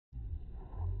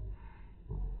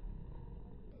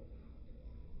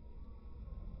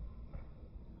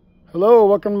Hello,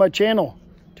 welcome to my channel.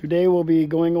 Today we'll be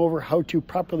going over how to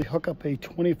properly hook up a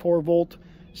 24 volt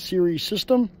series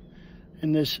system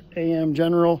in this AM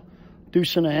General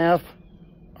Deuce and a Half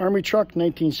Army truck,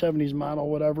 1970s model,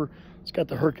 whatever. It's got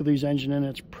the Hercules engine in it.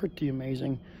 It's pretty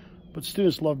amazing, but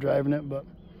students love driving it. But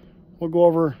we'll go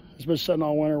over, it's been sitting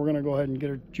all winter. We're gonna go ahead and get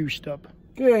her juiced up.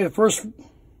 Okay, the first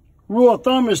rule of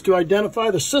thumb is to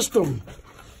identify the system.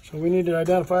 So we need to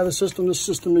identify the system. This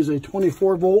system is a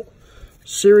 24 volt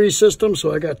series system,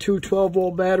 so I got two 12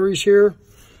 volt batteries here.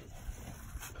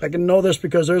 I can know this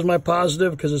because there's my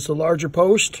positive, because it's a larger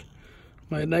post.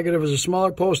 My negative is a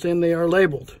smaller post, and they are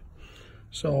labeled.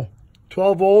 So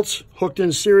 12 volts hooked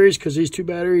in series, because these two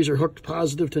batteries are hooked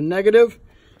positive to negative,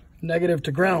 negative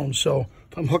to ground. So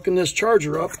if I'm hooking this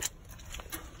charger up,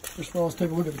 first of all, let's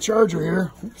take a look at the charger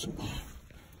here. Oops.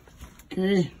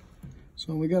 Okay,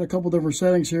 so we got a couple different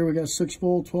settings here. We got 6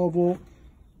 volt, 12 volt,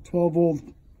 12 volt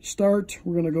start.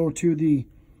 We're going to go to the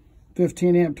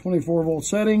 15 amp 24 volt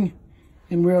setting,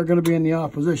 and we are going to be in the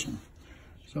off position.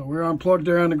 So we're unplugged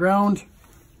there on the ground.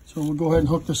 So we'll go ahead and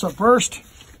hook this up first.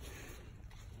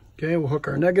 Okay, we'll hook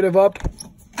our negative up.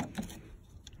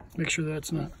 Make sure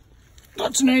that's not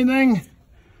touching anything.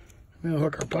 We'll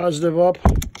hook our positive up.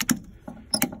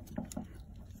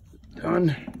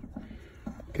 Done.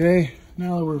 Okay,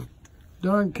 now that we're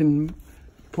done, can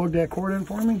plug that cord in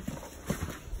for me?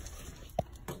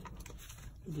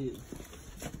 Yeah.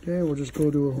 Okay, we'll just go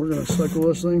to we're gonna cycle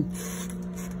this thing.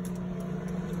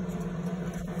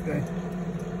 Okay.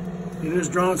 It is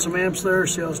drawing some amps there.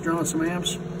 See how it's drawing some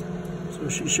amps? So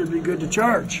she should be good to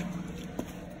charge.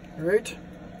 All right.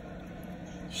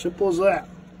 Simple as that.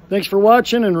 Thanks for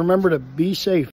watching, and remember to be safe.